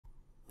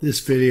This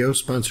video is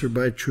sponsored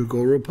by True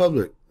Gold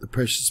Republic, the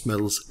precious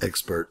metals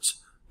experts.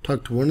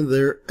 Talk to one of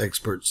their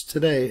experts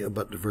today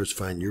about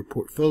diversifying your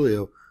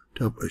portfolio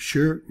to help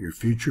assure your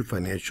future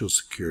financial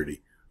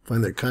security.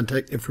 Find their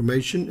contact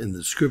information in the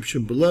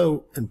description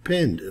below and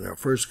pinned in our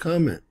first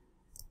comment.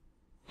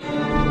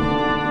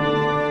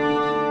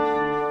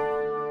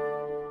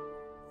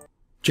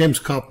 James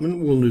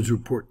Kaufman, World News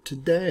Report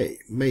today,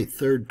 May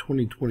 3rd,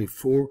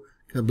 2024.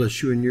 God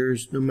bless you and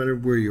yours, no matter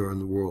where you are in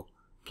the world.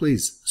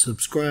 Please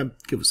subscribe,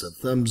 give us a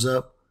thumbs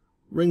up,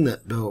 ring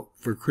that bell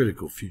for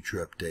critical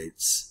future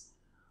updates.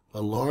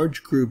 A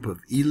large group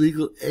of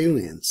illegal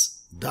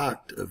aliens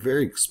docked a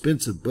very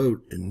expensive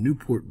boat in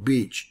Newport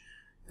Beach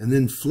and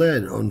then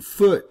fled on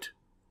foot.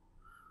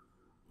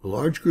 A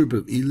large group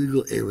of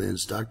illegal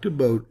aliens docked a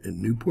boat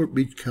in Newport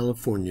Beach,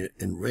 California,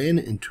 and ran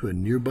into a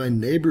nearby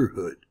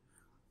neighborhood.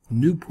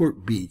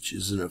 Newport Beach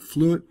is an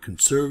affluent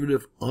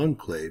conservative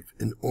enclave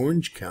in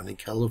Orange County,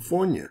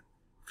 California.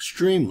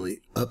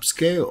 Extremely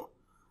upscale.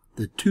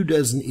 The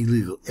 24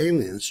 illegal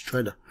aliens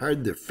tried to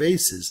hide their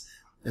faces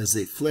as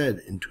they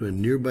fled into a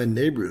nearby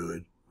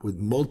neighborhood with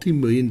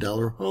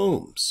multi-million-dollar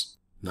homes.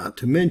 Not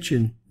to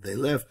mention, they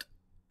left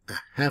a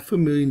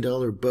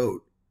 $500,000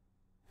 boat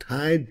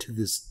tied to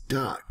this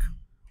dock,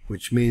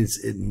 which means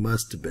it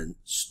must have been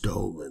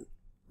stolen.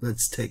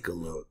 Let's take a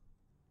look.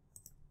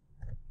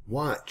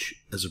 Watch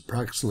as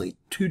approximately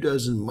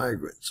 24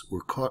 migrants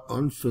were caught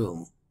on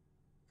film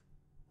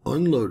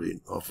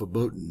unloading off a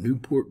boat in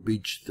Newport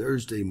Beach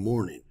Thursday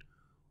morning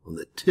on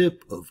the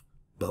tip of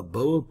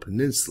Balboa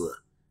Peninsula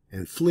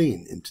and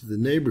fleeing into the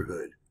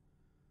neighborhood.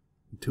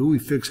 Until we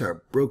fix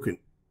our broken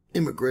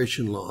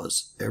immigration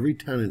laws, every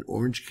town in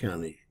Orange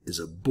County is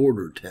a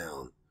border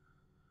town.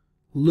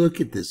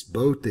 Look at this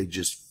boat. They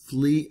just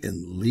flee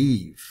and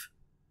leave.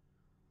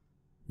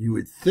 You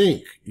would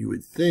think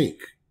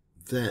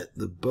that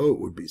the boat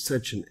would be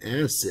such an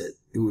asset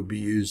it would be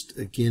used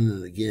again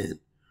and again.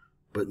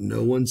 But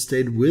no one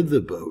stayed with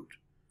the boat.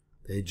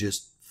 They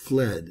just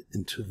fled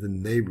into the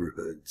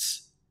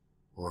neighborhoods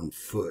on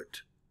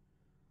foot.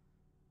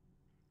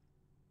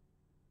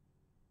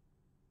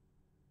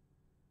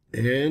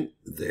 And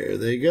there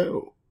they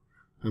go.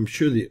 I'm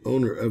sure the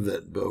owner of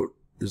that boat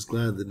is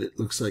glad that it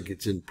looks like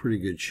it's in pretty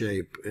good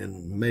shape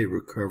and may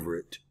recover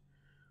it.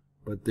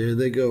 But there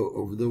they go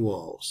over the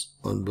walls.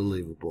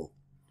 Unbelievable.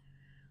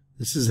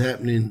 This is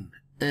happening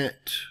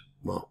at,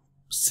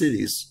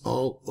 cities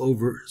all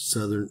over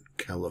Southern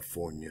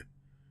California.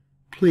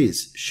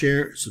 Please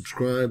share,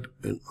 subscribe,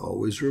 and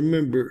always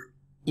remember,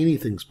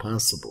 anything's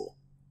possible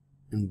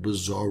in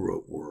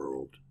Bizarro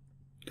World.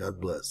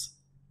 God bless.